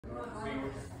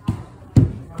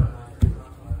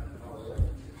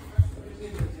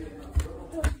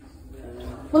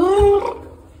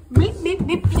Beep, beep,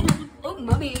 beep. Oh,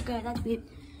 my bad, guys. That's beep.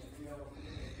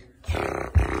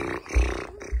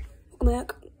 Welcome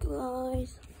back,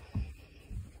 guys.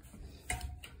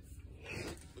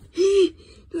 You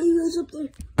guys up there?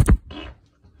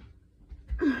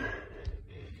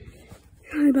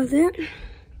 Sorry about that.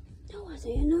 No, I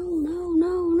said no.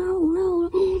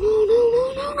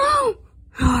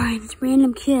 Alright, this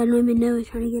random kid I don't even know is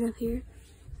trying to get up here.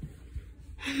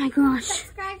 Oh my gosh.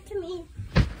 Subscribe to me.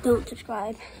 Don't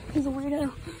subscribe. He's a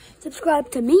weirdo.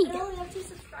 Subscribe to me. I only have 2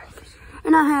 subscribers.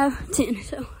 And I have 10,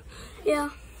 so yeah.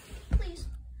 Please.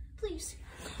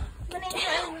 My name is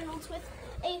Riley Reynolds with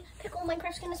a pickle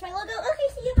Minecraft skin as my logo. Okay,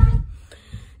 see you, bye.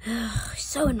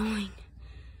 So annoying.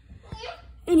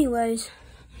 Anyways,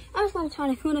 I just want to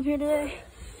try to come up here today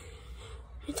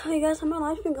and tell you guys how my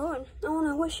life's been going. I want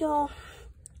to wish y'all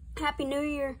Happy New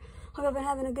Year. Hope y'all been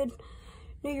having a good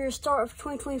New Year's start of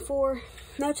 2024.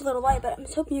 I know it's a little late, but I'm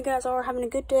just hoping you guys are having a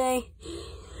good day.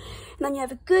 And then you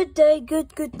have a good day, good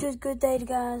day,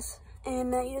 guys.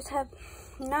 And that you just have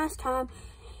a nice time.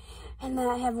 And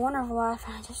that you have a wonderful life.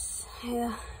 I just,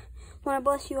 want to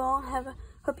bless you all.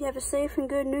 Hope you have a safe and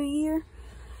good New Year.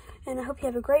 And I hope you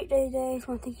have a great day today. I just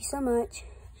want to thank you so much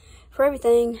for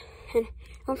everything. And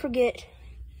don't forget,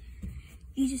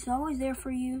 Jesus is always there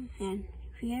for you. And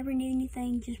if you ever need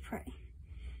anything, just pray.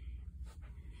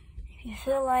 If you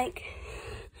feel like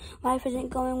life isn't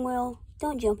going well,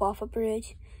 don't jump off a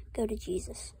bridge. Go to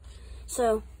Jesus.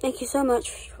 So, thank you so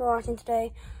much for watching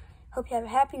today. Hope you have a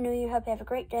happy New Year. Hope you have a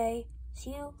great day.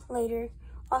 See you later.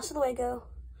 Also, the way go,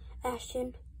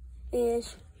 Ashton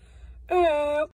is out.